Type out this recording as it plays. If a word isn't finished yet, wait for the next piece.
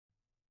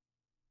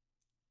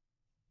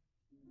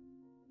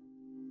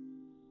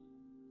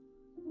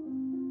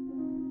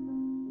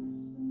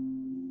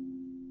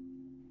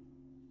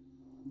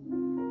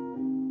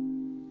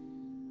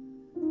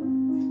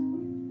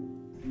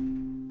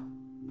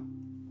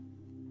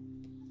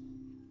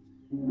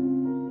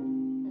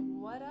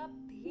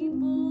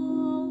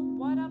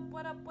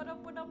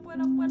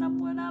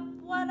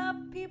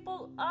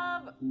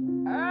of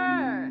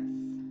Earth.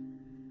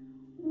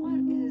 What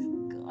is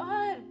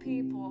good,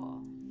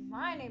 people?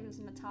 My name is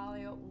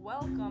Natalia.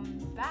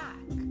 Welcome back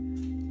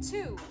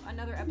to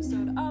another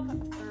episode of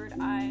Third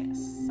Eye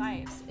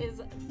Sipes.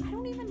 I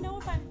don't even know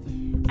if I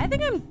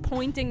think I'm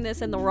pointing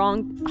this in the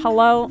wrong...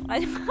 Hello?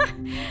 I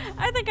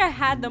think I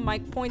had the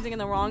mic pointing in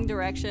the wrong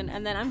direction,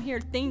 and then I'm here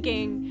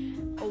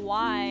thinking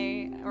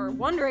why, or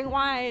wondering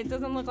why it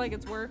doesn't look like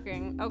it's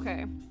working.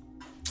 Okay.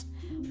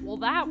 Well,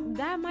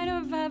 that might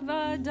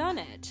have done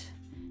it.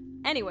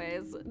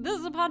 Anyways, this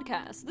is a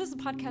podcast. This is a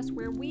podcast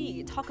where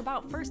we talk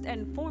about, first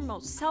and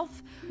foremost,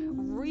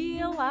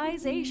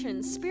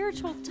 self-realization,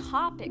 spiritual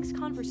topics,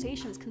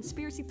 conversations,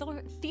 conspiracy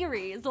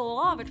theories, the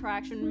law of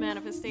attraction,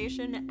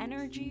 manifestation,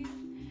 energy,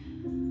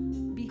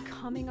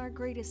 becoming our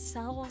greatest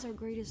selves, our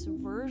greatest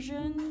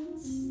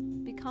versions,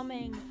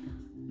 becoming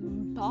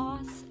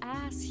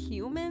boss-ass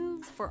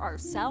humans for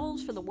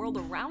ourselves, for the world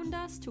around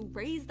us, to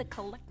raise the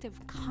collective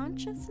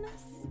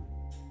consciousness.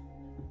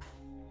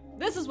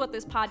 This is what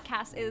this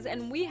podcast is,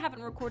 and we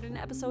haven't recorded an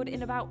episode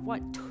in about,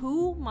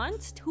 2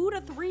 months? 2 to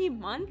 3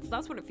 months?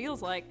 That's what it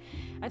feels like.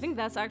 I think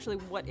that's actually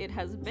what it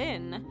has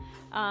been.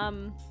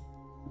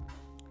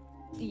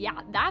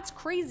 Yeah, that's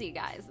crazy,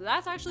 guys.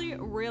 That's actually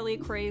really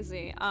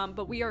crazy.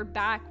 But we are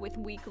back with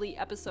weekly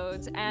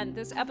episodes, and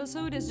this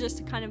episode is just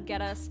to kind of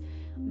get us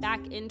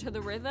back into the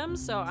rhythm.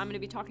 So I'm going to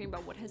be talking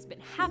about what has been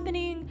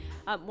happening,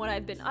 what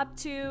I've been up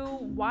to,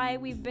 why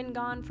we've been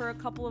gone for a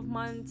couple of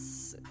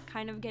months,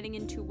 kind of getting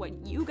into what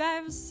you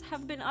guys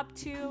have been up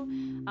to,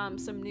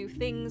 some new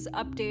things,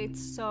 updates.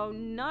 So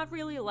not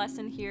really a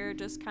lesson here,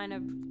 just kind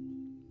of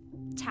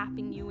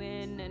tapping you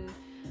in and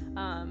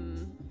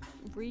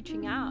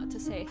reaching out to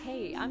say,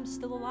 hey, I'm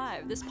still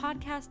alive. This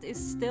podcast is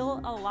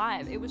still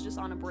alive. It was just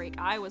on a break.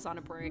 I was on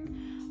a break.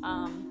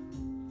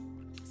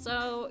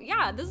 So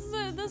yeah, this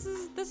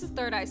is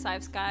Third Eye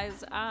Sipes,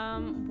 guys.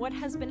 What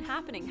has been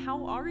happening?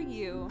 How are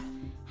you?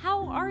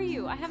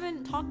 I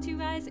haven't talked to you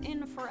guys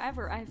in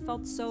forever. I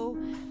felt so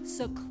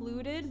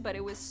secluded, but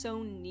it was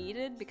so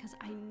needed because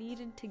I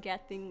needed to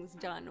get things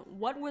done.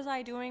 What was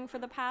I doing for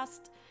the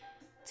past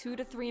 2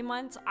 to 3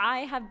 months? I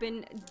have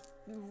been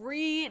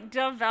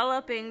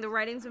redeveloping the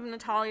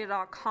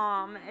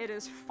writingsofnatalia.com. It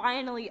is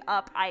finally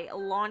up. I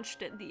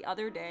launched it the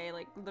other day,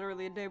 like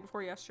literally a day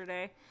before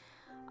yesterday.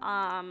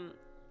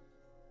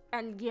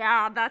 And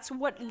yeah, that's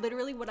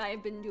literally what I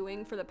have been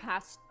doing for the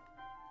past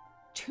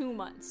 2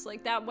 months.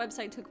 Like, that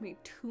website took me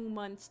 2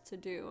 months to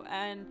do.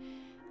 And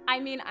I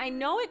mean, I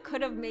know it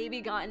could have maybe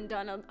gotten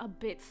done a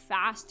bit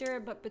faster,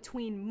 but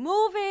between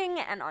moving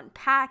and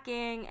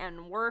unpacking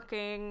and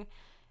working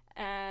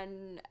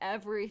and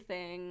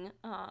everything,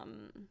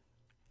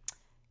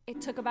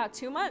 it took about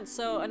 2 months.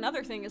 So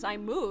another thing is I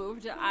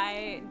moved.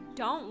 I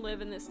don't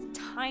live in this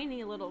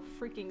tiny little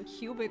freaking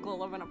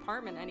cubicle of an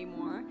apartment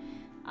anymore.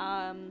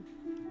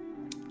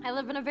 I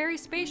live in a very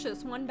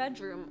spacious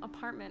 1-bedroom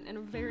apartment in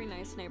a very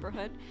nice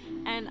neighborhood,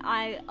 and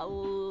I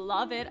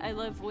love it. I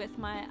live with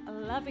my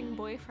loving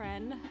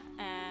boyfriend,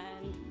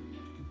 and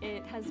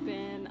it has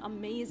been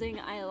amazing.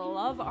 I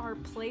love our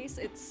place.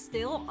 It's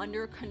still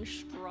under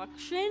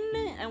construction,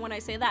 and when I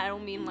say that, I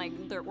don't mean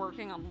like they're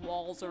working on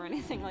walls or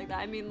anything like that.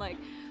 I mean, like,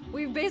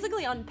 we've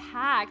basically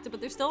unpacked, but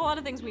there's still a lot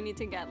of things we need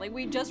to get. Like,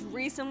 we just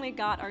recently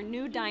got our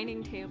new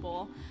dining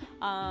table,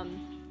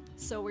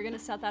 so we're gonna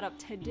set that up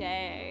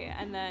today,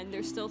 and then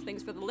there's still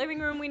things for the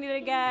living room we need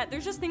to get.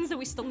 There's just things that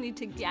we still need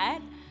to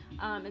get,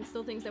 and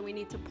still things that we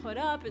need to put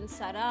up and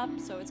set up,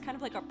 so it's kind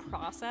of like a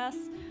process.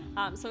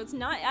 So it's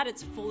not at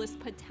its fullest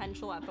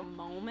potential at the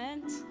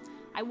moment.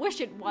 I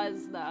wish it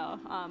was, though,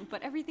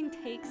 but everything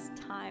takes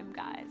time,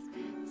 guys.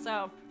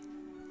 So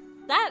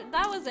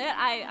that was it.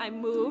 I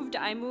moved.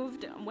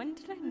 When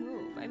did I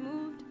move?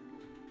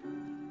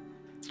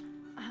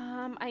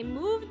 I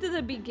moved at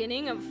the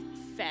beginning of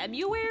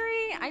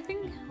February, I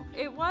think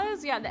it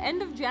was. Yeah, the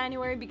end of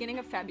January, beginning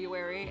of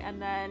February,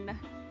 and then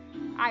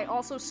I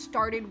also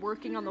started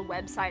working on the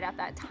website at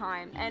that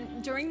time.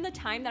 And during the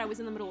time that I was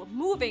in the middle of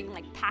moving,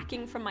 like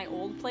packing from my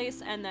old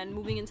place and then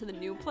moving into the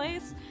new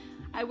place,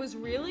 I was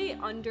really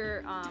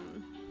under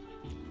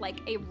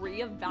like a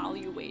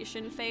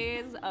reevaluation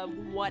phase of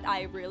what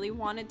I really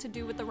wanted to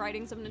do with the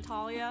Writings of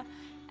Natalia.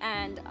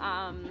 And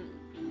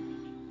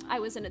I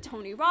was in a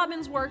Tony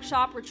Robbins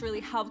workshop, which really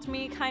helped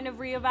me kind of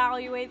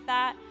reevaluate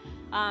that.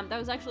 That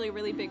was actually a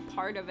really big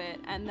part of it.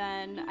 And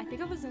then I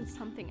think I was in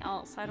something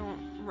else. I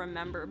don't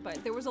remember.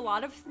 But there was a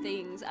lot of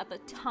things at the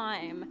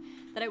time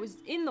that I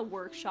was in the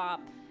workshop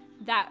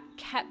that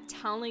kept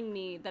telling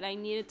me that I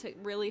needed to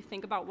really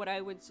think about what I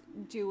was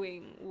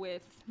doing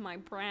with my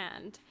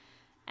brand.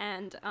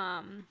 And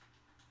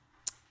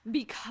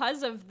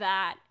because of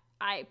that,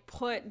 I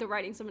put the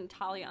Writings of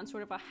Natalia on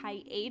sort of a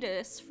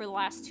hiatus for the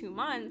last 2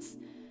 months,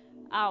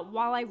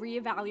 while I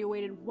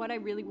reevaluated what I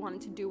really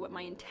wanted to do, what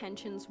my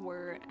intentions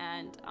were,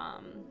 and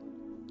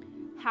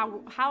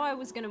how I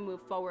was going to move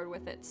forward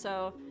with it.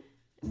 So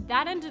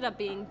that ended up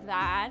being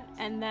that,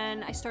 and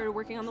then I started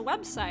working on the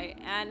website,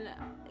 and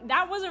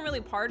that wasn't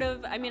really part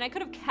of, I mean, I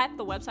could have kept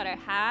the website I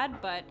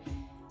had, but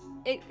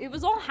it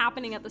was all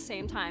happening at the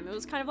same time. It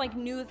was kind of like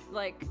new,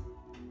 like,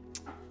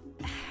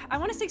 I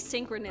want to say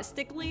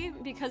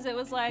synchronistically, because it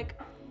was like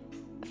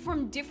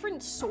from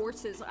different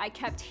sources I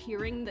kept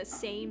hearing the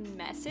same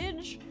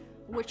message,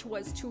 which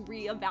was to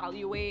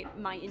reevaluate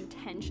my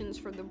intentions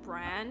for the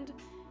brand.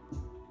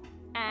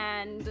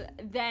 And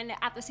then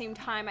at the same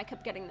time I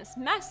kept getting this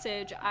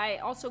message, I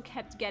also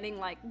kept getting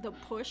like the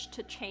push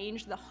to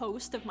change the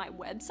host of my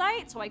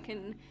website so I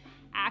can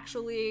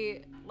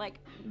actually like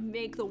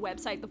make the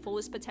website the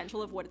fullest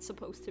potential of what it's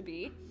supposed to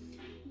be.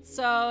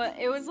 So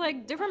it was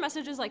like different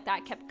messages like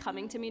that kept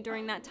coming to me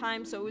during that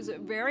time. So it was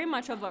very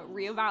much of a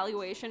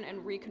reevaluation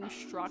and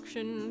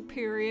reconstruction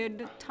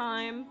period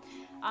time,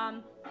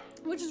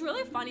 which is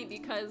really funny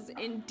because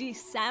in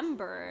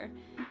December,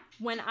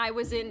 when I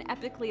was in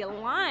Epically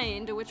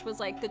Aligned, which was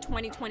like the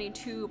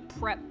 2022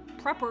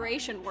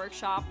 preparation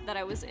workshop that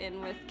I was in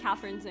with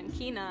Catherine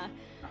Zankina,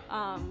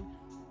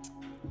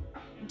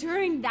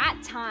 during that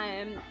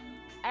time,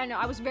 I know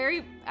I was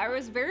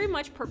very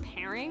much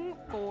preparing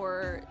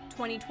for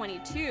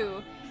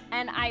 2022,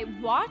 and I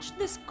watched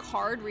this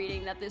card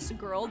reading that this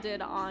girl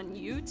did on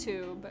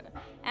YouTube,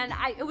 and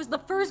it was the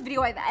first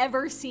video I've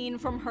ever seen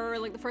from her,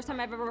 like the first time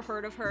I've ever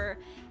heard of her,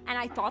 and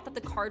I thought that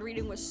the card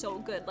reading was so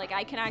good. Like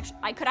I could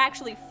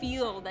actually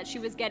feel that she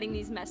was getting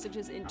these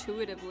messages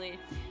intuitively,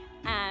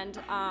 and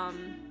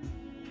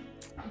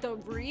the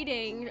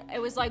reading, it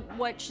was like,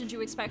 what should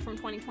you expect from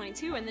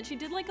 2022? And then she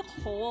did like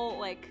a whole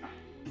like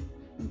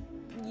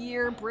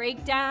year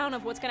breakdown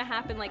of what's gonna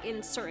happen like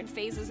in certain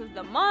phases of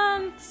the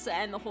months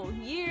and the whole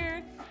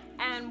year.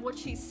 And what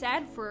she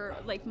said for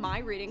like my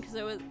reading, because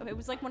it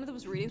was like one of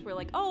those readings where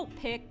like, oh,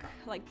 pick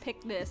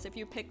this. If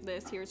you pick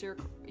this, here's your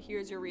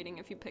reading.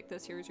 If you pick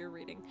this, here's your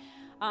reading.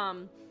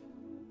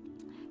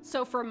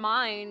 So for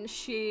mine,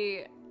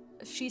 she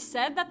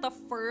said that the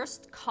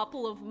first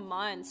couple of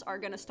months are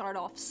gonna start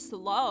off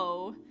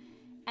slow,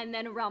 and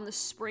then around the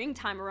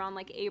springtime, around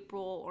like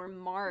April or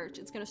March,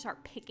 it's gonna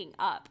start picking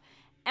up.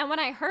 And when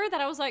I heard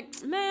that, I was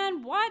like,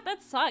 man, what?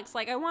 That sucks.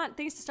 Like, I want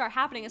things to start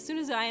happening as soon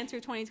as I enter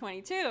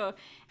 2022.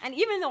 And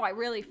even though I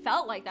really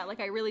felt like that, like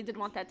I really did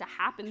want that to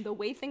happen, the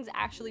way things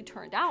actually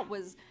turned out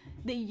was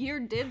the year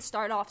did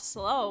start off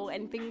slow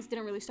and things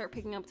didn't really start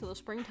picking up till the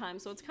springtime.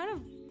 So it's kind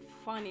of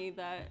funny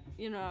that,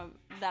 you know,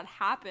 that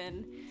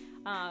happened.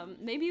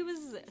 Maybe it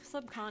was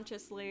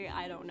subconsciously,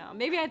 I don't know.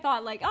 Maybe I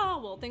thought like, oh,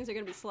 well, things are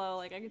gonna be slow.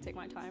 Like I can take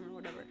my time or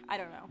whatever. I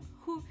don't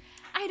know.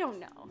 I don't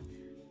know.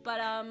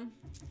 But,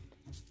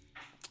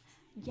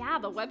 yeah,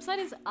 the website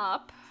is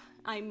up.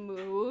 I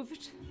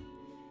moved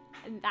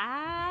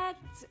that,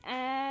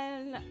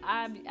 and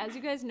as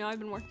you guys know, I've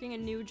been working a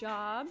new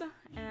job,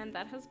 and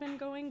that has been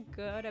going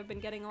good. I've been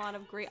getting a lot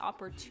of great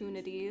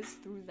opportunities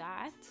through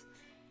that,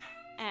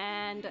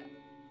 and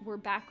we're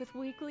back with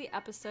weekly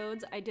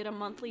episodes. I did a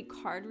monthly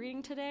card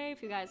reading today.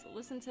 If you guys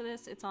listen to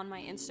this, it's on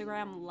my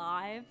Instagram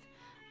live.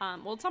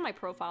 Well, it's on my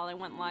profile. I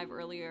went live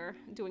earlier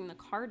doing the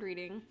card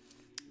reading.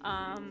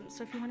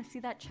 So if you want to see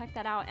that, check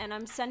that out. And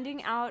I'm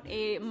sending out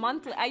a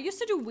monthly, I used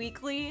to do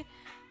weekly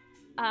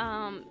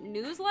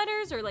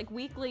newsletters or like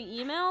weekly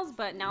emails,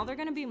 but now they're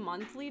going to be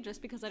monthly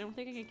just because I don't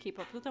think I can keep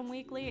up with them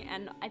weekly.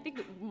 And I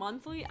think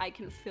monthly I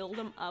can fill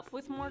them up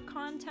with more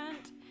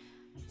content.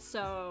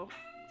 So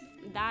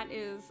that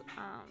is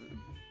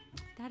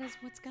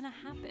what's going to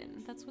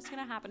happen. That's what's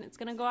going to happen. It's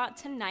going to go out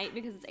tonight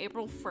because it's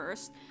April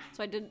 1st.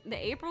 So I did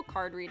the April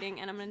card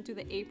reading, and I'm going to do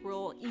the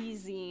April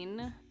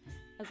e-zine,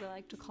 as I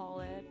like to call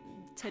it,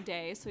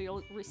 today. So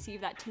you'll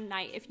receive that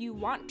tonight. If you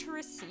want to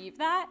receive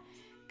that,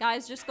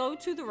 guys, just go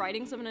to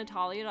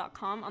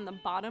thewritingsofnatalia.com. On the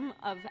bottom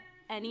of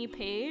any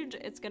page,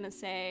 it's going to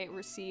say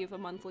receive a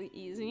monthly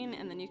e-zine,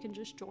 and then you can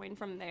just join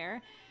from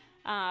there.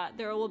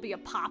 There will be a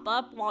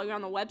pop-up while you're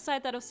on the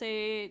website that'll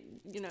say,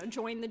 you know,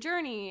 join the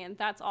journey, and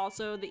that's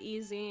also the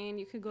e-zine.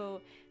 You could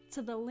go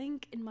to the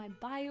link in my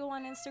bio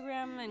on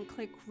Instagram and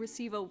click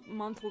receive a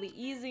monthly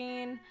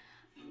e-zine,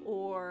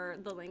 or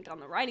the link on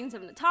the Writings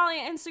of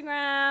Natalia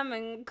Instagram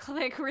and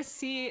click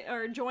receive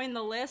or join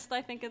the list,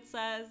 I think it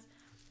says.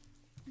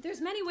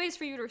 There's many ways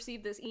for you to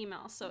receive this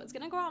email, so it's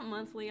gonna go out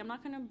monthly. I'm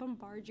not gonna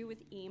bombard you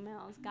with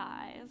emails,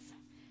 guys.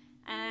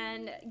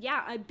 And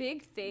yeah, a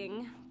big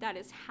thing that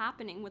is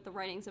happening with the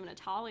Writings of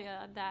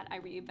Natalia that I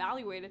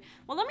reevaluated.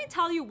 Well, let me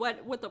tell you what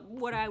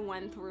I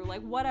went through,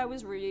 like what I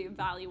was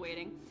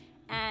reevaluating.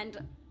 And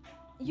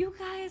you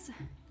guys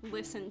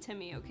listen to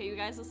me, okay? You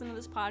guys listen to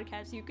this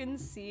podcast. You can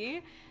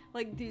see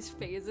like these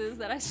phases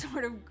that I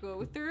sort of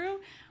go through.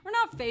 Or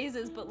not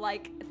phases, but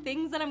like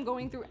things that I'm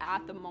going through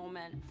at the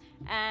moment.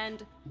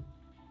 And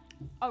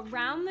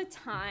around the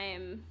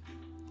time,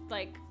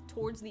 like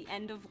towards the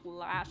end of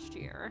last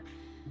year,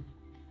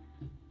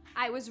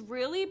 I was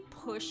really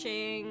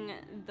pushing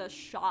the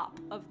shop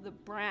of the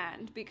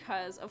brand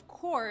because, of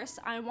course,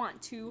 I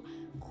want to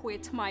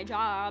quit my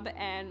job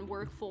and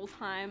work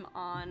full-time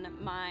on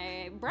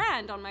my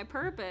brand, on my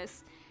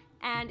purpose.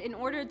 And in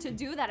order to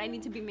do that, I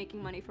need to be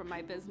making money from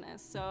my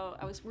business. So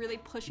I was really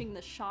pushing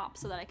the shop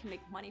so that I can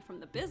make money from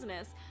the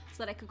business so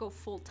that I could go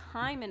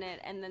full-time in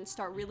it and then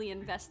start really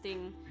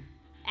investing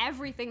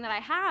everything that I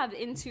have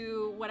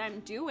into what I'm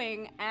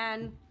doing.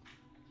 And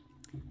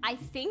I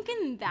think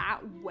in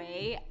that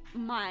way,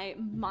 my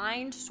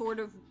mind sort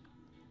of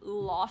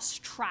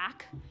lost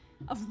track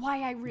of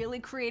why I really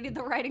created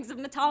the Writings of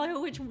Natalia,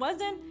 which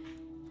wasn't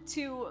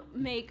to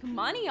make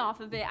money off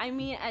of it. I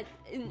mean,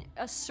 in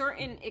a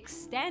certain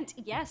extent,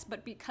 yes,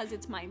 but because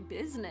it's my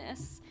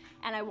business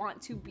and I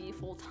want to be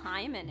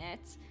full-time in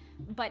it.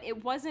 But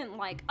it wasn't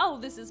like, oh,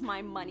 this is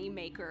my money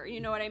maker.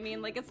 You know what I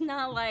mean? Like, it's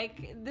not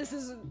like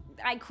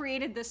I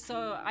created this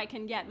so I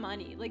can get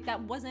money. Like,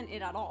 that wasn't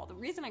it at all. The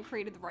reason I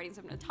created the Writings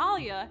of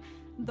Natalia,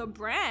 the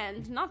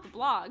brand, not the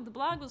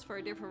blog was for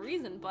a different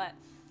reason, but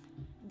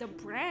the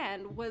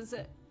brand was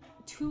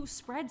to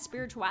spread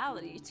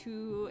spirituality,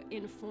 to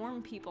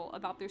inform people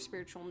about their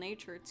spiritual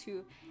nature,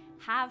 to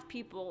have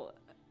people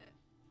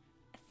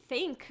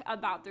think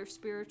about their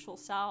spiritual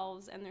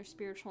selves and their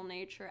spiritual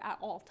nature at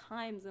all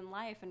times in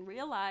life, and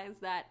realize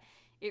that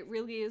it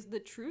really is the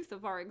truth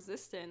of our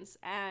existence.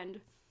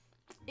 And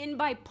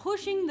by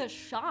pushing the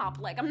shop,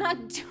 like, I'm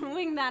not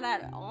doing that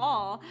at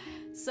all.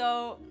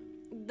 So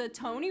the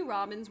Tony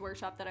Robbins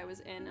workshop that I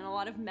was in, and a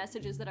lot of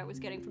messages that I was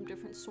getting from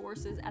different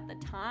sources at the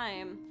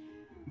time,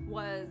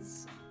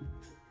 was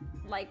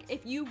like,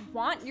 if you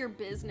want your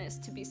business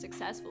to be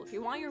successful, if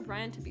you want your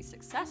brand to be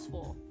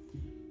successful,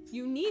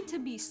 you need to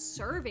be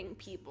serving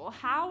people.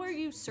 How are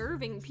you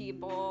serving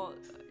people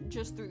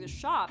just through the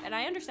shop? And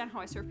I understand how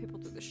I serve people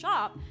through the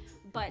shop,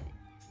 but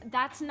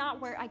that's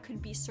not where I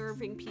could be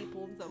serving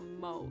people the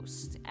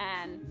most.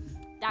 And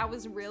that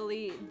was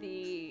really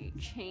the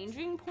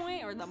changing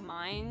point, or the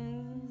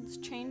mind's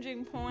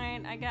changing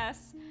point, I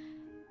guess,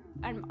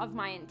 of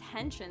my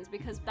intentions,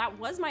 because that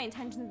was my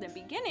intention in the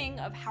beginning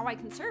of how I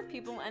can serve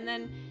people. And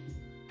then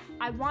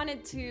I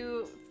wanted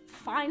to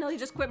finally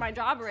just quit my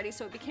job already,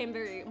 so it became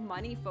very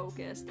money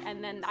focused,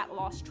 and then that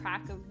lost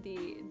track of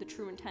the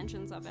true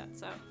intentions of it.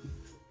 So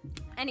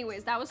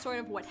anyways, that was sort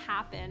of what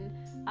happened.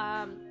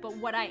 But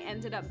what I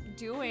ended up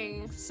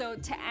doing, so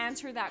to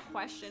answer that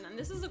question, and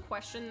this is a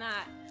question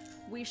that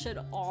we should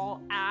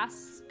all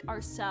ask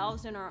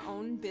ourselves in our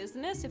own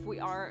business, if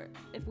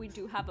we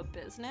do have a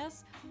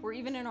business, or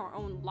even in our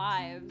own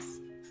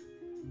lives.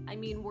 I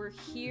mean, we're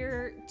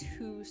here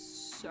to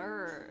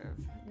serve.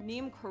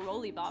 Neem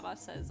Karoli Baba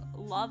says,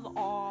 love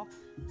all,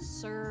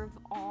 serve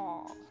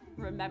all,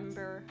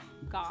 remember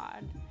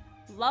God.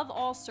 Love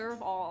all,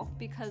 serve all,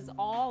 because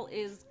all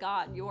is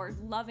God. You're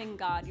loving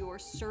God, you're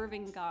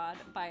serving God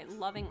by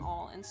loving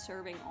all and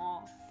serving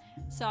all.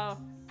 So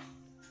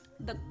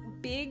the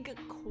big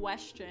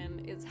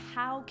question is,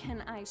 how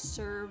can I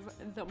serve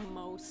the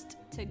most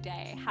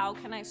today? How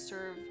can I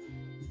serve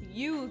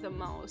you the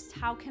most?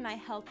 How can I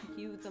help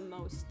you the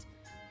most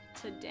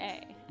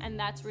today? And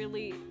that's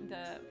really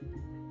the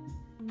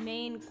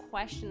main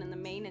question and the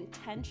main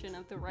intention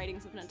of the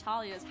Writings of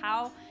Natalia, is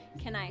how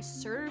can I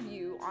serve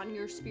you on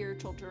your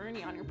spiritual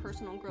journey, on your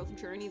personal growth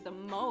journey the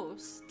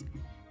most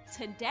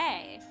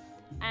today?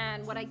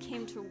 And what I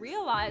came to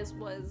realize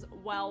was,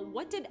 well,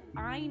 what did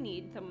I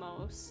need the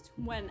most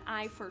when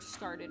I first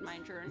started my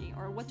journey?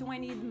 Or what do I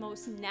need the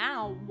most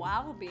now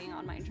while being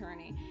on my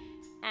journey?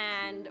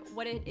 And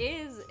what it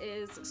is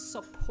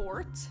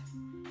support,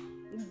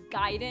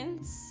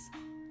 guidance,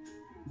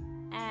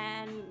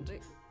 and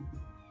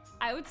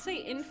I would say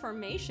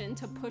information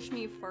to push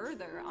me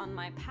further on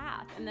my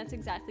path. And that's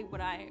exactly what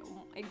I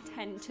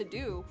intend to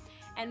do.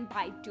 And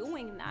by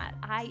doing that,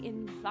 I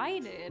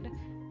invited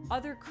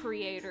other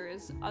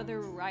creators,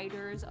 other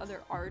writers,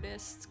 other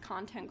artists,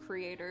 content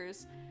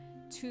creators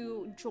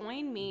to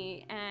join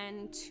me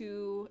and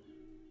to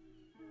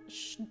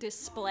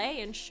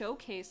display and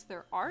showcase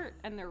their art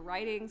and their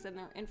writings and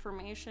their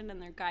information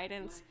and their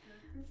guidance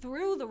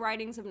through the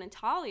Writings of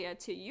Natalia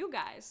to you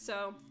guys.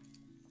 So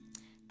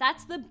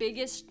that's the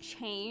biggest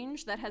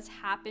change that has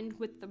happened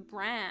with the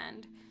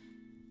brand.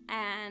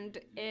 And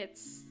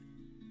it's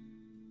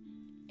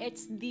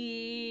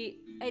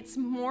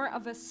more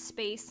of a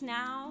space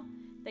now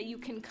that you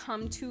can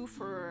come to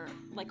for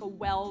like a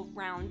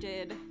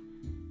well-rounded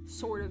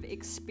sort of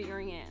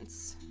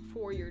experience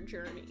for your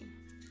journey.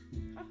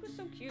 Oh, who's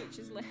so cute?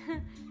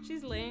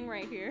 She's laying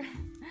right here.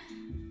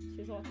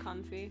 She's all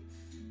comfy.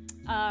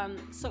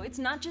 So it's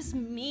not just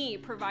me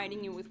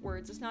providing you with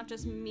words. It's not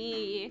just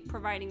me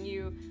providing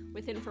you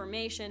with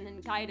information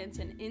and guidance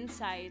and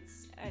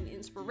insights and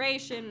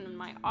inspiration and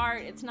my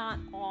art. It's not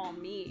all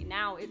me.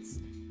 Now it's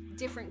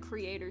different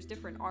creators,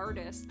 different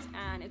artists,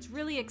 and it's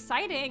really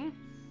exciting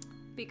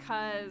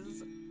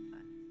because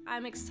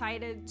I'm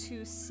excited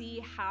to see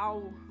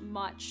how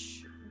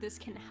much this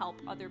can help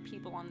other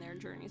people on their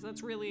journeys.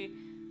 That's really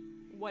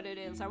what it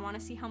is. I want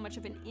to see how much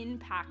of an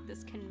impact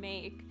this can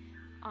make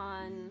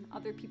on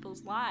other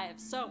people's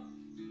lives. So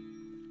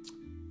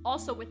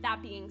also, with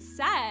that being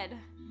said,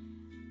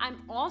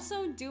 I'm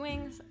also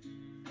doing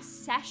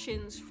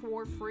sessions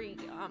for free,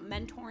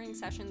 mentoring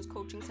sessions,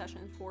 coaching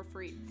sessions for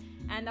free.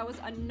 And that was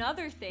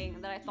another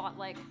thing that I thought,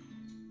 like,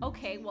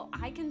 okay, well,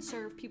 I can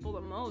serve people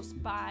the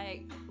most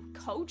by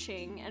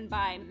coaching and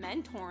by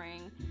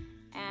mentoring,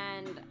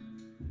 and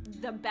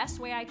the best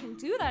way I can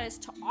do that is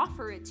to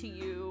offer it to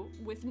you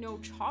with no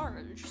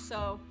charge.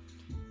 So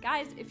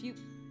guys, if you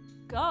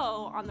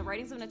go on the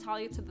Writings of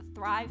Natalia to the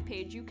Thrive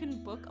page, you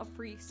can book a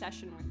free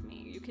session with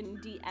me. You can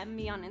DM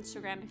me on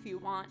Instagram if you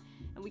want,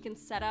 and we can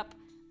set up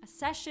a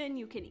session.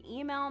 You can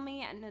email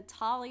me at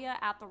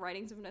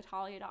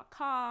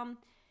natalia@thewritingsofnatalia.com,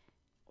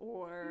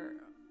 or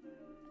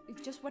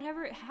just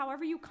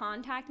however you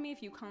contact me.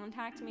 If you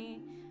contact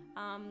me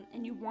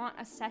and you want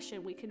a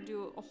session, we can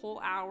do a whole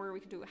hour, we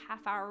can do a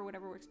half hour,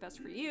 whatever works best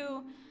for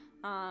you.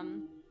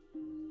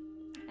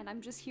 And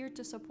I'm just here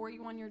to support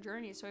you on your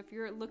journey. So if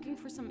you're looking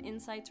for some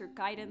insights or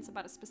guidance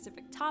about a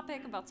specific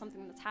topic, about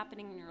something that's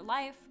happening in your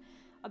life,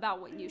 about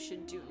what you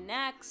should do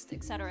next,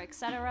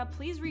 etc.,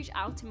 please reach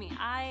out to me.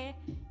 I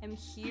am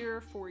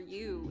here for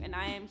you, and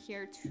I am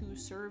here to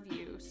serve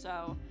you.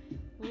 So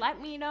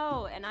let me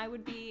know, and I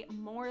would be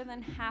more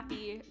than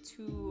happy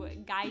to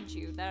guide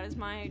you. That is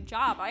my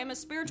job. I am a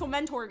spiritual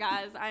mentor,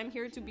 guys. I am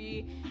here to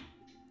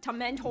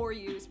mentor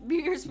you, be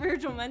your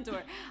spiritual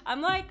mentor.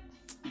 I'm like,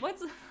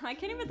 I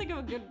can't even think of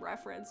a good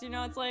reference. You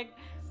know, it's like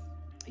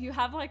you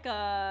have like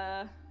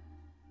I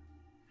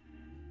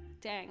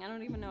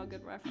don't even know a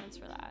good reference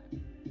for that.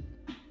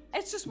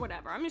 It's just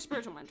whatever. I'm your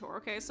spiritual mentor,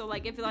 okay? So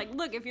like, if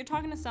you're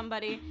talking to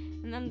somebody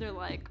and then they're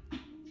like,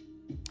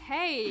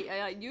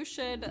 hey, you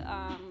should,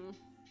 I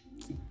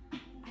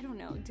don't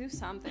know, do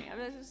something. I'm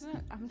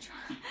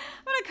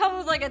gonna come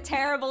with like a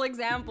terrible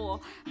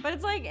example, but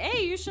it's like,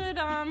 hey, you should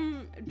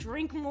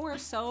drink more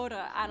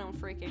soda. I don't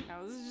freaking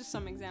know. This is just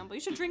some example.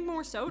 You should drink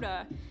more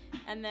soda,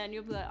 and then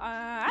you'll be like,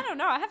 I don't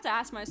know. I have to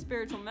ask my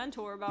spiritual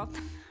mentor about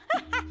that.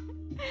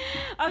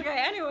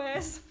 Okay.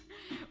 Anyways,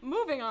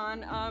 moving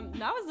on.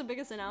 That was the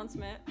biggest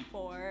announcement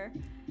for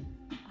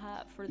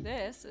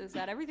this, is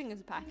that everything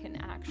is back in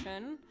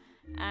action,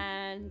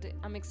 and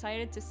I'm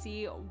excited to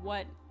see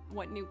what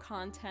new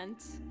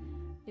content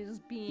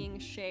is being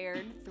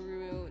shared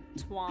through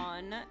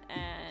Tuan.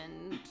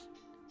 And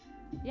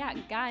yeah,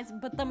 guys,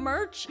 but the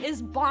merch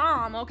is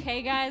bomb,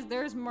 okay, guys?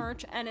 There's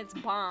merch and it's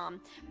bomb.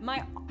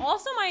 My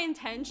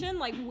intention,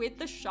 like, with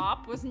the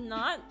shop was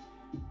not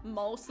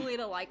mostly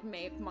to like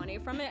make money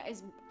from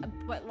it,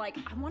 but like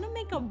I want to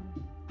make a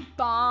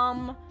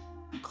bomb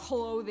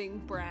clothing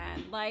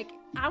brand. Like,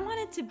 I want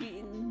it to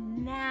be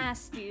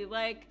nasty.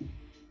 Like,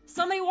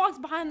 somebody walks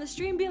behind the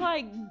street and be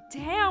like,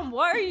 damn,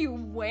 what are you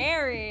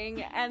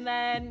wearing? And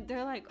then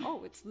they're like,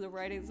 oh, it's the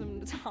Writings of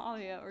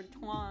Natalia or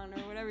Tuan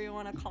or whatever you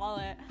want to call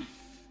it.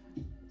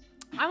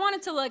 I want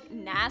it to look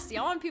nasty.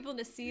 I want people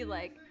to see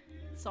like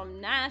some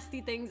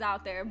nasty things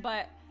out there,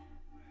 but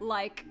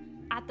like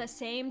at the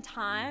same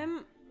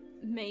time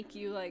make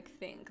you like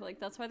think. Like,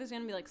 that's why there's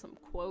gonna be like some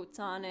quotes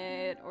on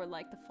it, or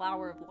like the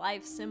flower of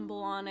life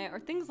symbol on it, or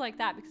things like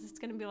that, because it's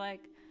gonna be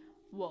like,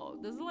 whoa,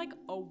 this is like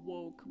a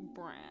woke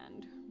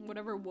brand,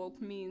 whatever woke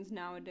means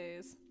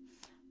nowadays.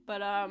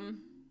 But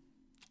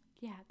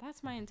yeah,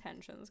 that's my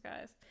intentions,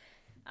 guys.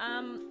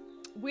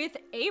 With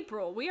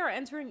April, we are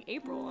entering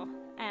April,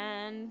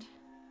 and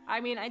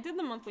I mean, I did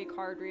the monthly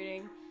card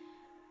reading.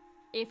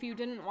 If you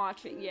didn't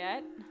watch it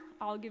yet,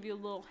 I'll give you a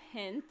little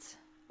hint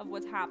of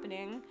what's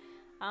happening.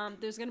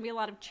 There's going to be a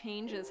lot of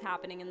changes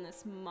happening in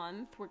this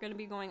month. We're going to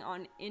be going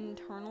on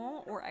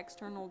internal or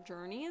external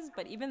journeys,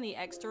 but even the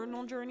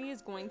external journey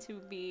is going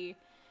to be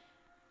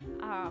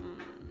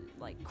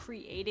like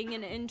creating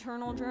an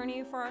internal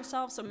journey for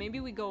ourselves. So maybe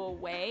we go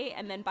away,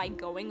 and then by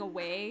going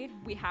away,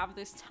 we have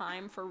this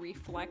time for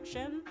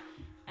reflection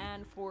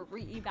and for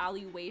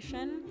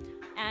reevaluation.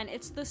 And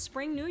it's the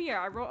spring new year.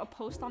 I wrote a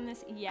post on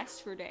this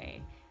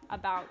yesterday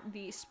about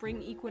the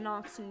spring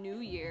equinox new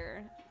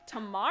year.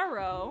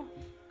 Tomorrow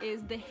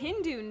is the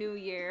Hindu New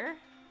Year.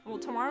 Well,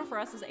 tomorrow for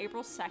us is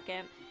April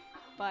 2nd,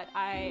 but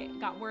I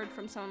got word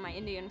from some of my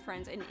Indian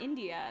friends in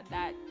India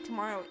that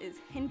tomorrow is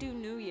Hindu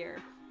New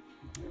Year.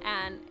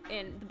 And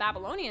in the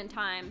Babylonian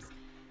times,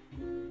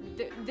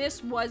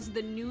 this was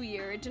the new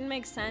year. It didn't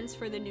make sense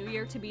for the new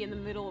year to be in the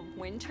middle of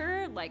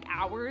winter, like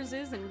ours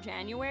is in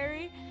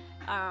January.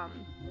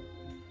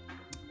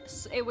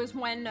 It was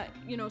when,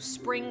 you know,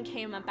 spring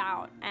came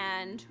about,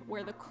 and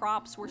where the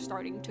crops were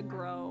starting to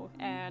grow,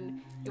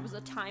 and it was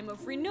a time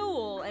of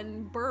renewal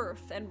and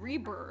birth and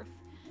rebirth.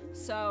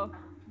 So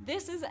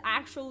this is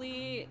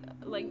actually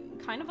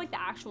like kind of like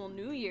the actual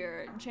new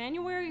year.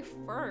 January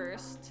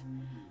 1st,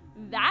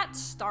 that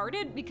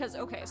started because,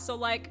 okay, so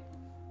like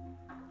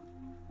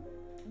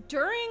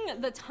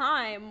during the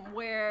time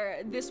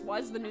where this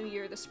was the new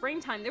year, the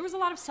springtime, there was a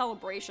lot of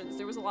celebrations,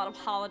 there was a lot of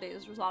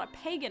holidays, there was a lot of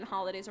pagan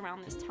holidays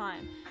around this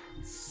time.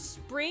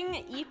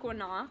 Spring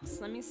equinox,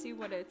 let me see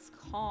what it's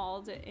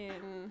called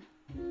in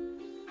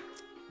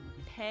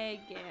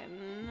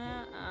pagan.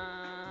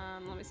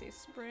 Let me see,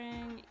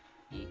 spring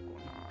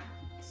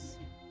equinox,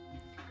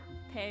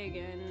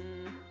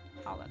 pagan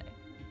holiday.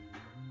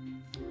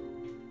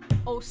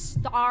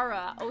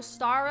 Ostara.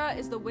 Ostara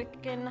is the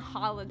Wiccan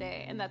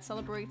holiday, and that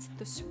celebrates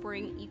the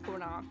spring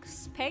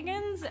equinox.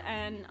 Pagans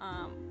and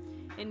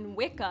in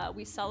Wicca,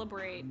 we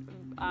celebrate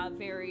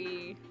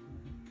very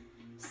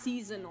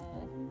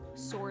seasonal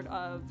sort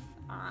of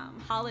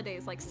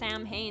holidays like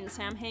Samhain.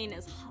 Samhain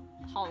is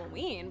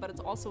Halloween, but it's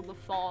also the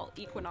fall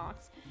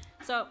equinox.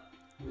 So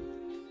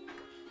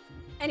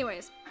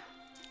anyways,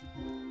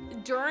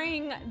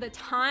 during the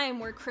time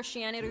where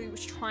Christianity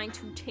was trying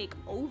to take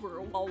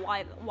over,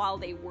 while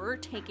they were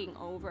taking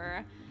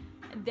over,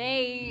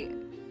 they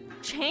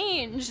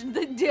changed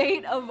the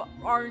date of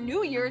our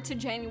new year to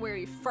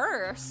January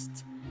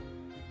 1st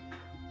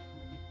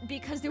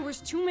because there was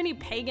too many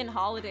pagan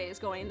holidays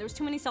going. There was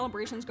too many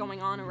celebrations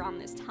going on around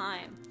this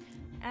time,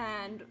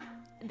 and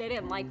they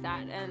didn't like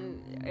that,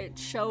 and it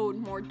showed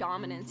more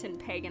dominance in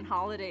pagan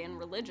holiday and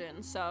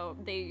religion, so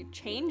they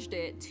changed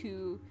it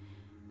to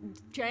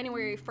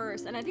January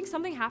 1st. And I think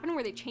something happened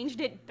where they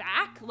changed it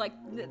back, like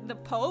the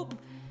Pope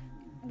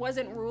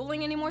wasn't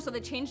ruling anymore, so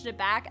they changed it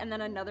back, and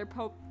then another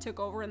Pope took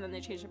over, and then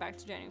they changed it back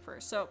to January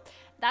 1st. So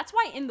that's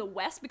why in the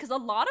West, because a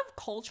lot of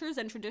cultures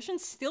and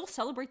traditions still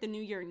celebrate the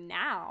New Year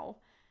now,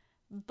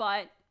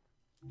 but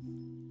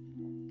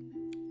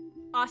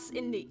us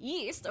in the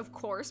East, of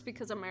course,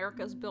 because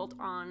America's built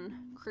on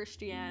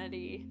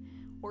Christianity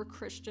or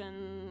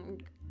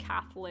Christian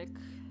Catholic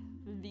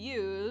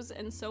views,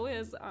 and so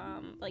is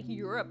like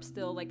Europe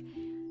still, like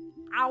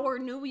our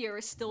new year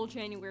is still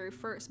January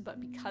 1st, but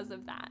because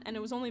of that, and it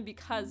was only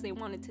because they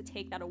wanted to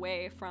take that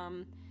away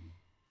from,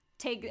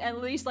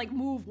 at least like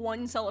move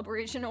one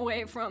celebration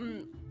away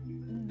from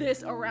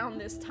this around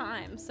this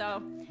time.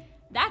 So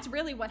that's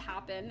really what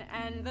happened,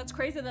 and that's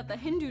crazy that the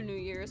Hindu New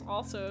Year is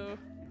also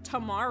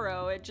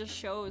tomorrow. It just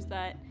shows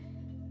that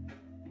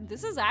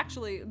this is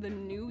actually the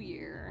new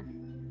year,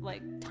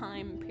 like,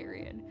 time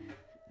period.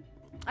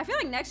 I feel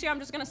like next year I'm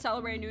just gonna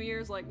celebrate New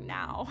Year's like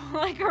now,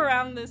 like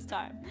around this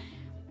time.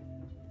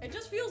 It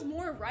just feels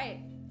more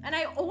right. And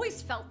I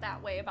always felt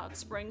that way about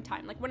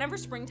springtime. Like whenever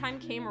springtime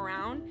came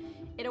around,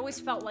 it always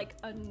felt like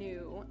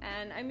anew.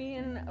 And I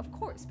mean, of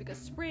course, because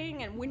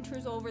spring and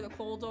winter's over, the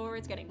cold's over,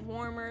 it's getting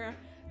warmer,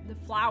 the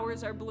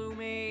flowers are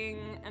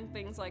blooming and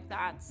things like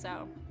that.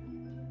 So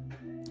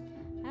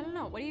I don't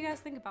know. What do you guys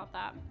think about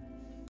that?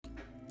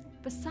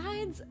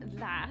 Besides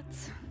that,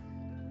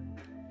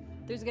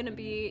 there's gonna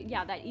be,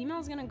 that email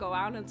is gonna go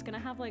out, and it's gonna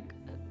have like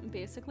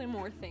basically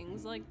more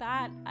things like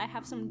that. I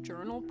have some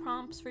journal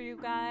prompts for you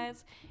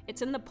guys.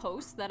 It's in the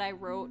post that I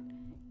wrote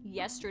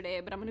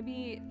yesterday, but I'm gonna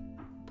be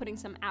putting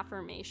some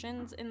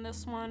affirmations in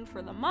this one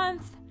for the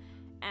month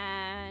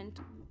and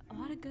a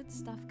lot of good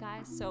stuff,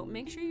 guys. So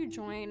make sure you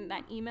join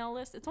that email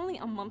list. It's only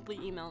a monthly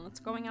email, and it's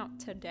going out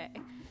today.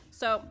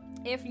 So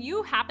if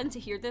you happen to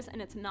hear this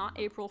and it's not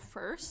April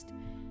 1st,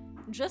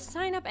 just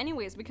sign up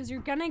anyways, because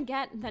you're gonna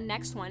get the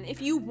next one.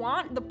 If you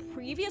want the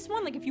previous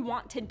one, like if you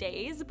want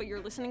today's, but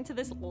you're listening to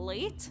this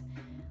late,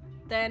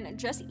 then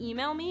just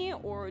email me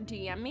or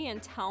DM me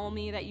and tell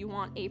me that you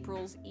want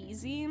April's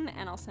e-zine,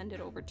 and I'll send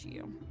it over to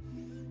you.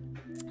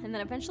 And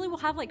then eventually we'll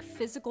have like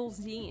physical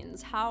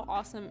zines. How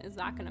awesome is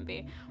that gonna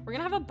be? We're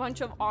gonna have a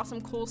bunch of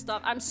awesome, cool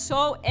stuff. I'm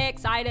so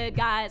excited,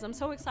 guys. I'm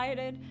so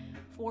excited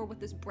for what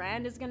this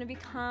brand is gonna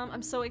become.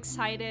 I'm so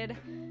excited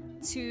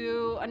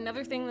to,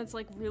 another thing that's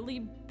like really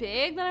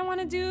big that I want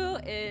to do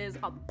is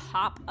a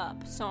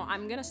pop-up. So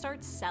I'm gonna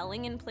start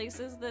selling in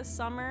places this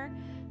summer.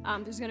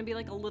 There's gonna be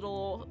like a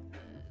little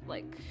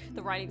like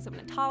the Writings of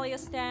Natalia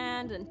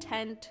stand and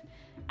tent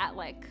at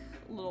like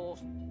little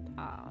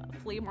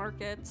flea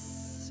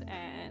markets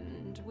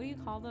and what do you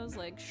call those,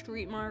 like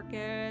street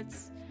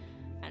markets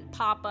and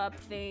pop-up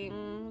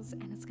things,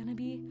 and it's gonna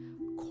be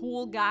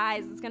cool,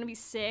 guys. It's gonna be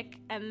sick.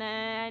 And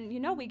then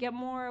we get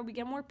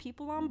more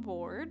people on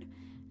board.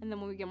 And then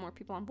when we get more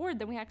people on board,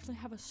 then we actually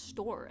have a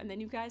store. And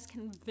then you guys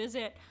can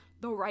visit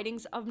the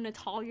Writings of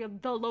Natalia,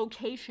 the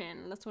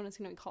location. That's what it's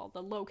going to be called,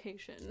 the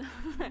location.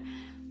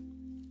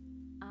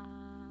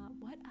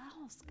 What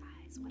else,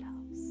 guys? What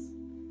else?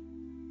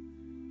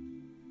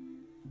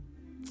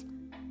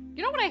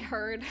 You know what I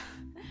heard?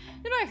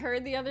 I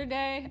heard the other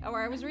day?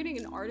 Or I was reading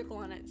an article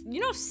on it.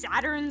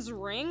 Saturn's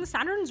rings?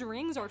 Saturn's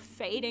rings are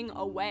fading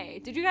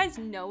away. Did you guys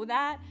know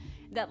that?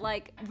 That,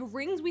 like, the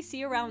rings we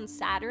see around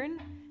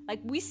Saturn, like,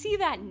 we see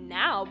that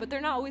now, but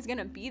they're not always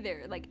gonna be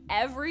there. Like,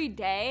 every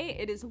day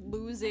it is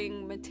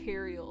losing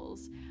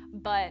materials,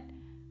 but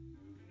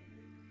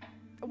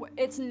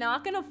it's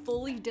not gonna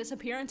fully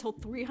disappear until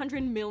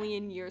 300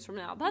 million years from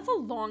now. That's a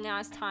long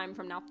ass time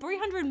from now.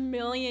 300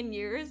 million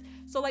years.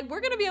 So, like,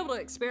 we're gonna be able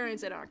to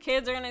experience it. Our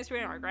kids are gonna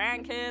experience it, our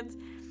grandkids,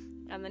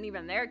 and then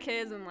even their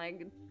kids and,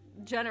 like,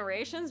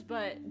 generations.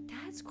 But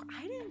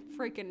I didn't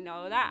freaking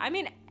know that. I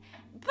mean,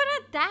 but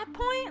at that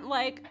point,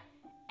 like,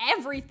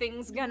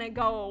 everything's gonna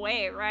go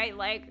away, right?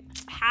 Like,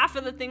 half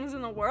of the things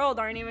in the world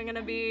aren't even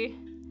gonna be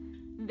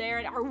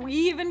there. Are we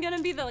even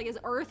gonna be there? Like, is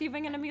Earth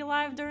even gonna be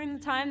alive during the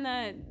time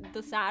that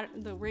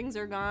the rings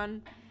are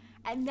gone?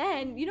 And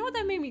then, you know what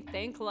that made me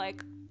think?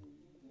 Like,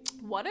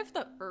 what if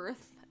the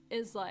Earth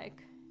is,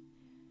 like,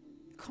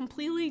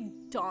 completely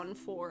done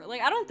for?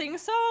 Like, I don't think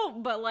so,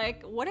 but,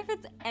 like, what if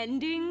it's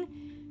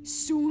ending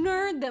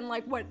sooner than,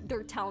 like, what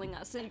they're telling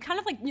us? And kind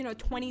of like,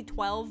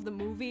 2012, the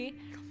movie,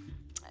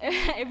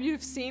 if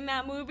you've seen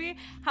that movie,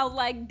 how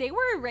like they were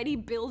already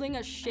building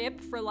a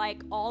ship for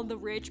like all the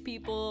rich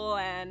people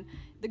and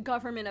the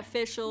government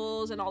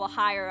officials and all the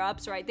higher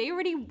ups, right? They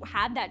already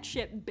had that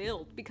ship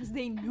built because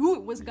they knew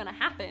it was gonna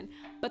happen,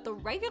 but the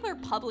regular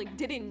public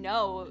didn't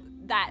know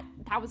that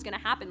was gonna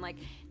happen. Like,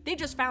 they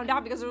just found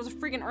out because there was a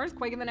freaking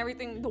earthquake, and then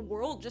everything, the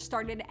world just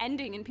started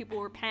ending and people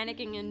were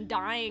panicking and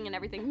dying and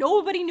everything.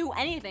 Nobody knew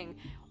anything,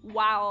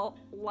 while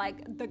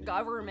like the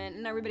government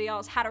and everybody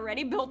else had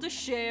already built a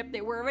ship.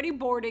 They were already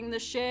boarding the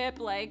ship.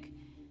 Like,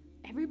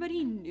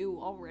 everybody knew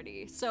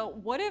already. So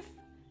what if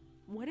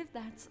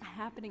that's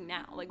happening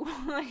now? Like,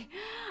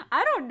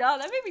 I don't know.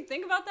 That made me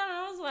think about that, and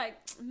I was like,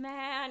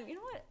 man, you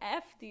know what?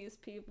 F these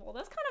people.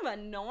 That's kind of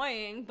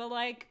annoying, but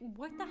like,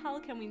 what the hell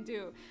can we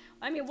do?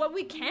 I mean, what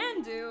we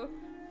can do,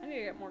 I need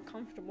to get more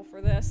comfortable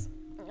for this.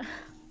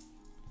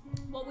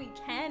 What we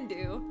can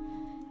do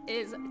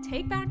is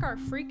take back our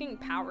freaking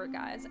power,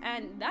 guys.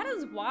 And that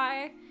is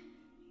why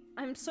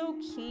I'm so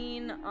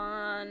keen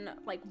on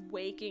like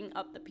waking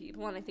up the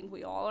people, and I think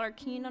we all are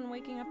keen on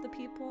waking up the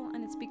people.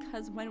 And it's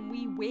because when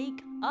we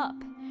wake up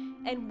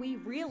and we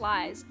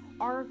realize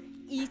our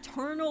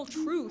eternal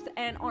truth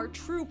and our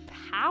true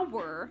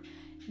power,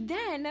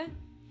 then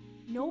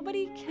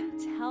nobody can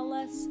tell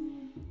us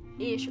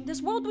ish.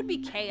 This world would be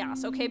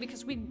chaos, okay?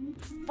 Because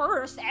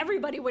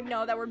everybody would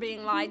know that we're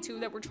being lied to,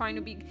 that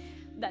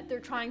they're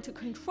trying to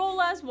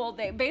control us. Well,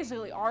 they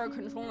basically are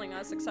controlling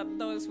us, except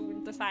those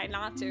who decide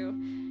not to.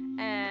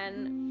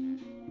 And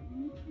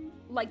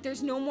like,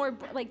 there's no more,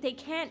 like, they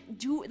can't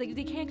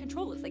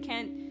control us. They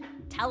can't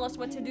tell us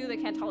what to do. They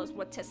can't tell us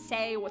what to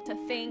say, what to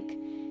think.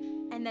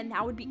 And then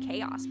that would be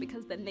chaos,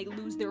 because then they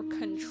lose their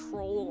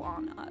control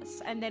on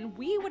us. And then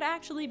we would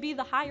actually be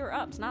the higher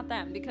ups, not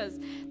them. Because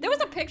there was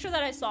a picture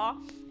that I saw.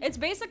 It's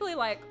basically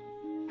like,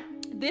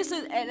 this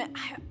is, and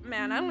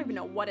man, I don't even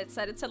know what it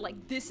said. It said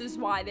like, this is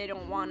why they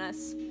don't want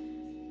us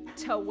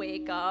to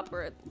wake up,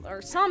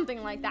 or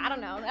something like that. I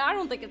don't know. I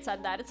don't think it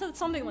said that. It said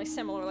something like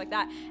similar like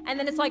that. And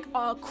then it's like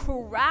a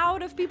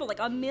crowd of people, like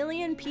 1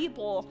 million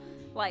people,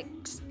 like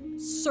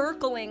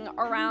circling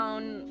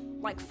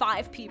around like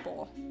 5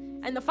 people.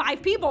 And the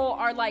 5 people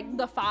are like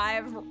the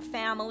 5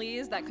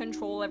 families that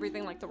control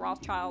everything, like the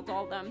Rothschilds,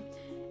 all of them.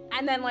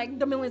 And then like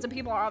the millions of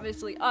people are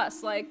obviously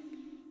us. Like,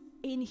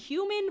 in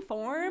human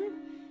form,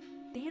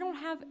 they don't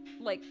have,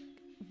 like,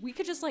 we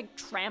could just like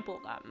trample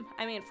them.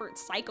 I mean, for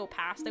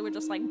psychopaths, they would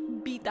just like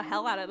beat the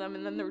hell out of them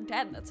and then they're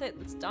dead. That's it.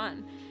 It's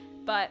done.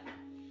 But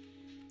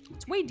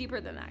it's way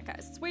deeper than that,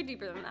 guys. It's way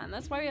deeper than that. And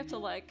that's why we have to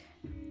like,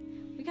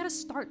 we gotta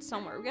start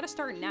somewhere. We gotta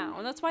start now.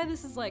 And that's why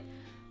this is like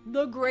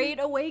the Great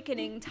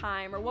Awakening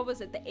time, or what was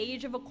it? The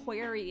Age of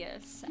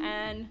Aquarius.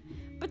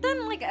 But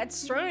then like at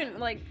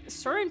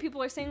certain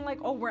people are saying like,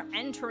 oh, we're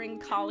entering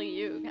Kali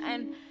Yuga.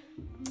 And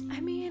I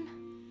mean,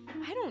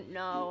 I don't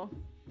know.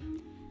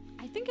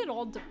 I think it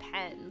all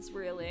depends,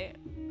 really.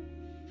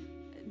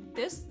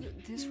 This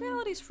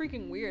reality is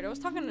freaking weird. I was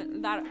talking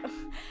about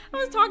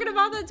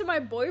that to my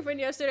boyfriend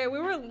yesterday. We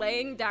were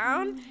laying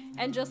down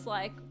and just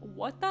like,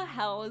 what the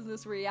hell is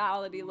this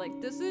reality?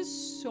 Like, this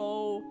is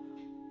so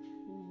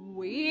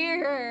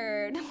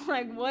weird.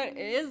 Like, what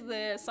is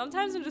this?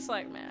 Sometimes I'm just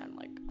like, man,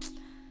 like,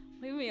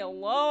 leave me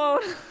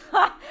alone.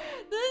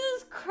 This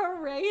is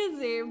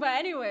crazy. But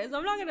anyways,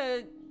 I'm not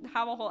gonna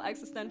have a whole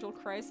existential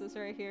crisis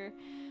right here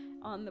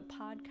on the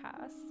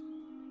podcast.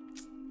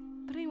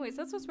 But anyways,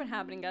 that's what's been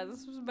happening, guys.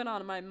 This has been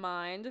on my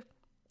mind.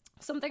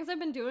 Some things I've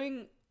been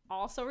doing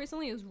also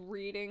recently is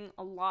reading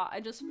a lot.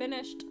 I just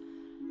finished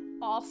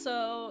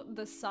also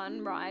The Sun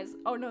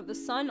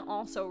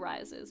Also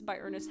Rises by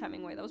Ernest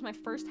Hemingway. That was my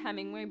first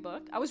Hemingway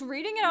book. I was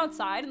reading it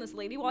outside and this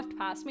lady walked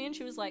past me and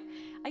she was like,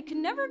 I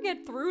can never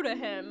get through to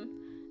him.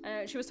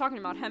 And she was talking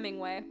about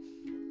Hemingway.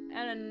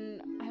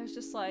 And I was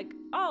just like,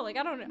 oh, like,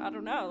 I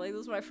don't know. Like, this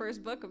was my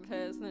first book of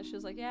his. And then she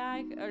was like,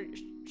 yeah.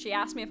 She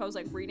asked me if I was,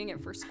 like, reading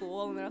it for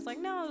school. And then I was like,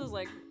 no, it was,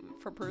 like,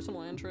 for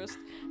personal interest.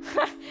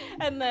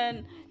 And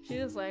then she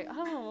was like,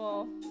 oh,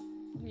 well,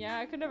 yeah,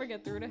 I could never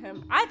get through to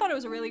him. I thought it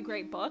was a really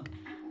great book.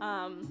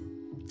 That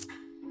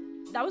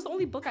was the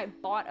only book I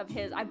bought of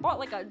his. I bought,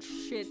 like, a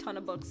shit ton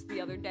of books the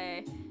other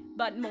day.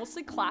 But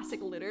mostly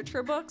classic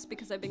literature books,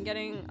 because I've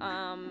been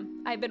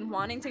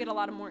wanting to get a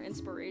lot of more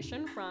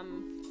inspiration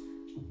from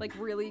like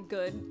really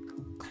good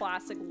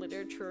classic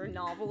literature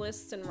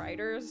novelists and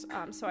writers.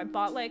 So I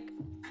bought like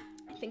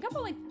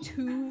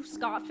 2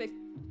 Scott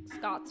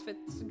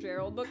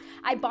Fitzgerald books.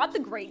 I bought The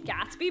Great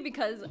Gatsby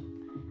because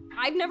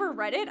I've never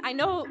read it. I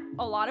know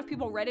a lot of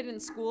people read it in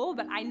school,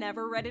 but I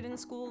never read it in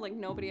school. Like,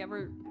 nobody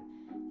ever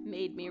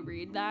made me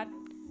read that.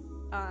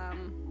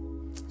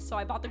 So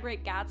I bought The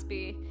Great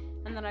Gatsby,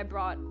 and then I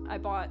bought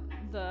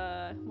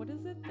the, what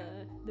is it?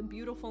 The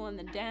Beautiful and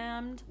the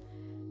Damned.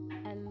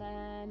 And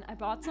then I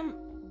bought some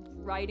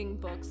writing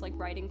books, like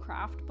writing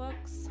craft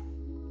books.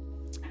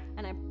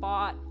 And I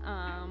bought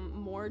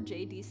more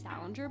J.D.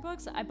 Salinger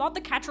books. I bought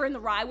The Catcher in the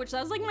Rye, which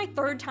that was like my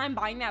 3rd time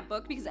buying that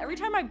book, because every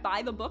time I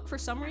buy the book, for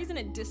some reason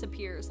it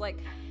disappears. Like,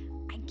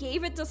 I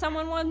gave it to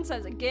someone once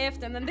as a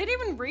gift, and then they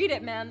didn't even read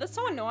it, man. That's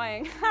so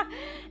annoying.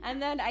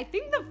 And then I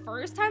think the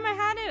first time I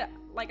had it,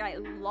 like, I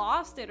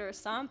lost it or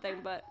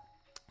something, but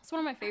it's one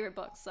of my favorite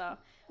books, so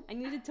I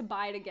needed to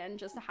buy it again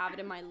just to have it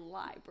in my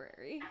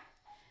library.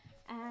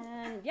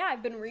 And yeah,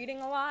 I've been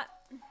reading a lot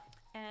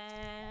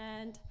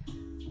and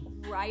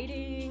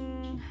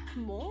writing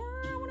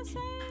more, I want to say,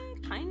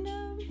 kind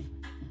of.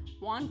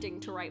 Wanting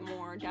to write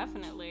more,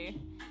 definitely.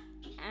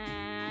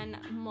 And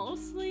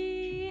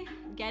mostly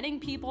getting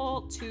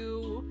people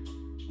to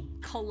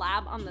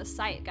collab on the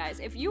site,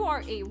 guys. If you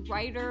are a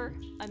writer,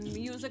 a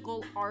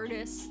musical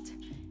artist,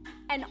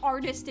 an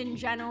artist in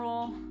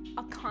general,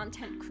 a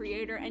content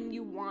creator, and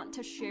you want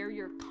to share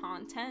your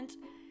content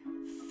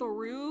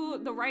through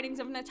the writings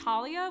of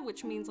Natalia,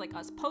 which means like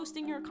us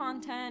posting your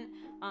content,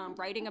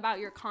 writing about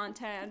your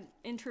content,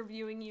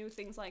 interviewing you,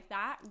 things like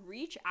that,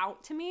 reach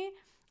out to me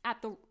at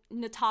the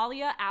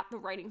Natalia at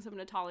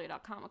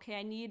thewritingsofnatalia.com. Okay,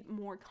 I need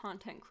more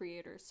content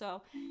creators.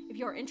 So if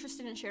you're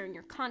interested in sharing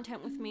your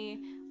content with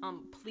me,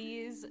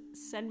 please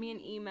send me an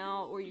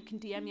email, or you can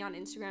DM me on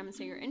Instagram and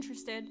say you're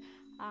interested,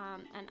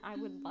 and I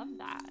would love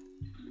that.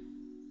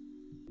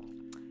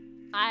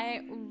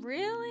 I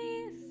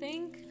really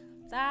think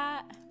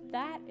that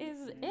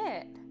is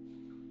it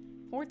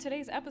for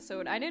today's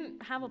episode. I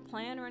didn't have a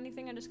plan or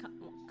anything. I just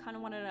kind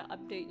of wanted to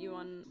update you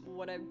on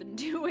what I've been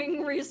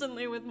doing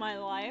recently with my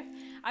life.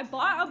 I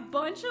bought a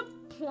bunch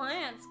of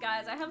plants,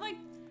 guys. I have like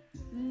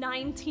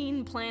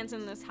 19 plants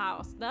in this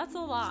house. That's a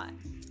lot.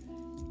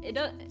 It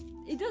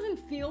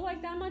doesn't feel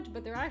like that much,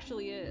 but there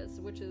actually is,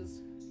 which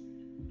is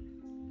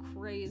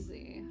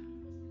crazy.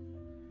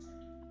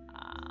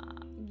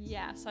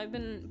 Yeah, so I've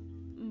been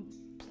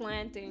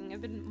planting.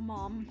 I've been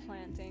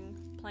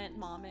plant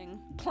momming,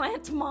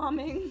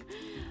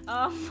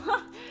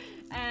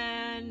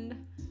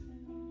 and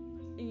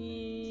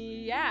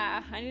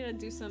yeah, I need to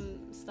do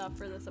some stuff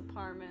for this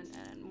apartment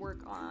and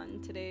work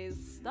on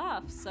today's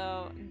stuff.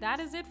 So that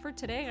is it for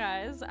today,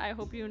 guys. I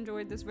hope you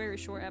enjoyed this very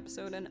short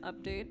episode and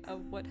update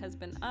of what has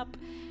been up.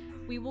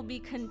 We will be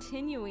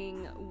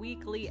continuing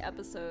weekly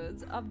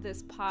episodes of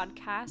this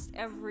podcast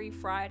every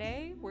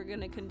Friday. We're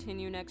going to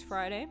continue next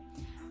Friday.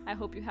 I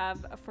hope you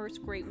have a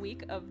first great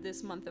week of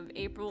this month of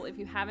April. If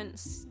you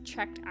haven't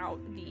checked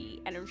out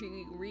the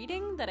energy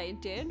reading that I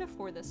did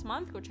for this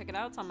month, go check it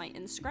out. It's on my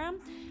Instagram.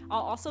 I'll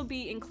also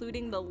be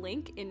including the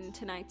link in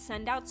tonight's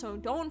sendout, so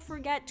don't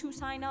forget to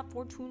sign up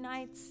for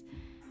tonight's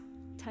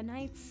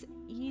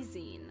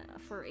easing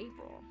for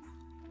April.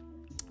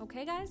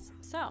 Okay, guys?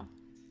 So,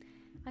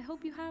 I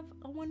hope you have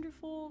a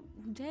wonderful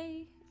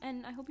day,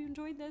 and I hope you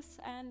enjoyed this,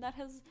 and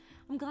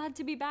I'm glad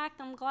to be back.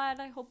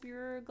 I hope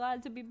you're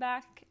glad to be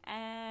back,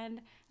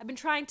 and I've been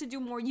trying to do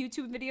more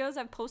YouTube videos.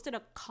 I've posted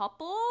a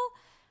couple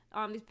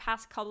these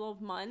past couple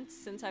of months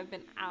since I've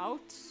been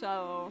out,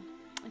 so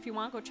if you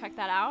want, go check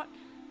that out.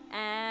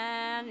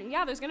 And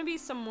yeah, there's gonna be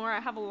some more. I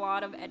have a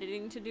lot of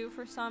editing to do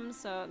for some,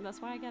 so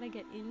that's why I gotta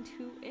get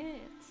into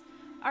it.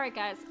 Alright,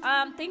 guys,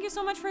 thank you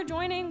so much for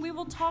joining. We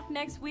will talk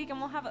next week, and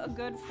we'll have a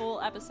good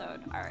full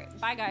episode. Alright,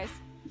 bye, guys.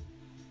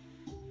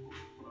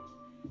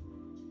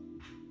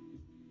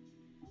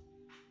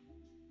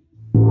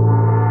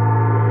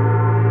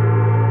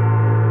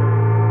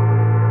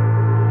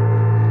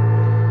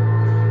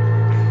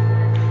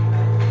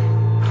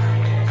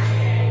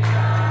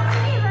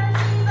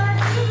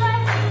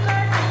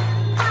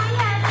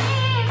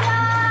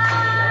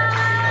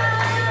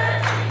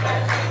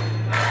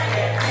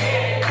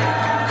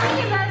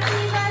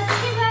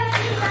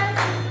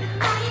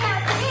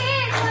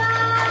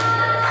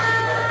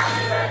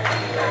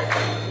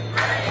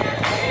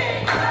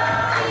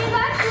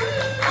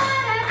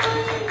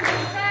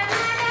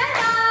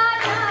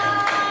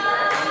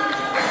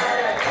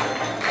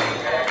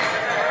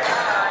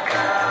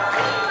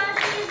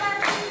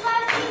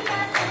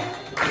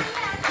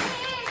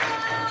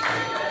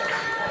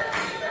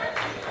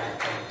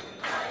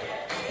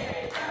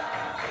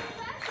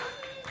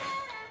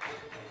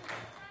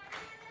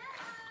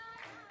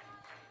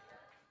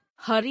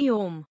 Hari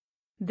Om.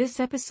 This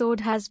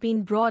episode has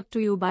been brought to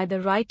you by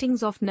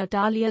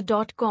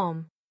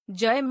thewritingsofnatalia.com.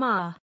 Jai Ma.